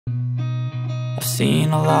I've seen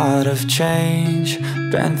a lot of change,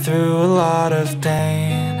 been through a lot of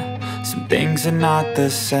pain. Some things are not the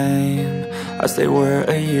same as they were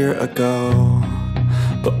a year ago,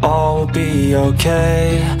 but all will be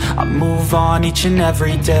okay. I move on each and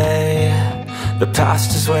every day. The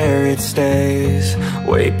past is where it stays,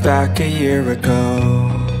 way back a year ago.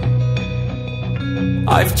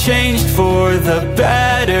 I've changed for the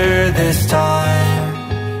better this time.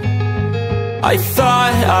 I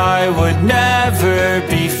thought I would never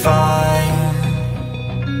be fine.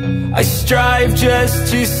 I strive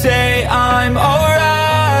just to say I'm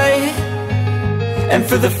alright, and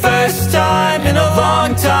for the first time in a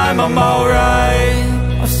long time I'm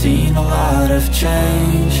alright. I've seen a lot of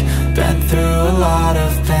change, been through a lot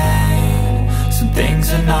of pain. Some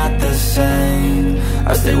things are not the same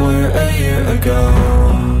as they were a year ago,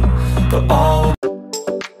 but all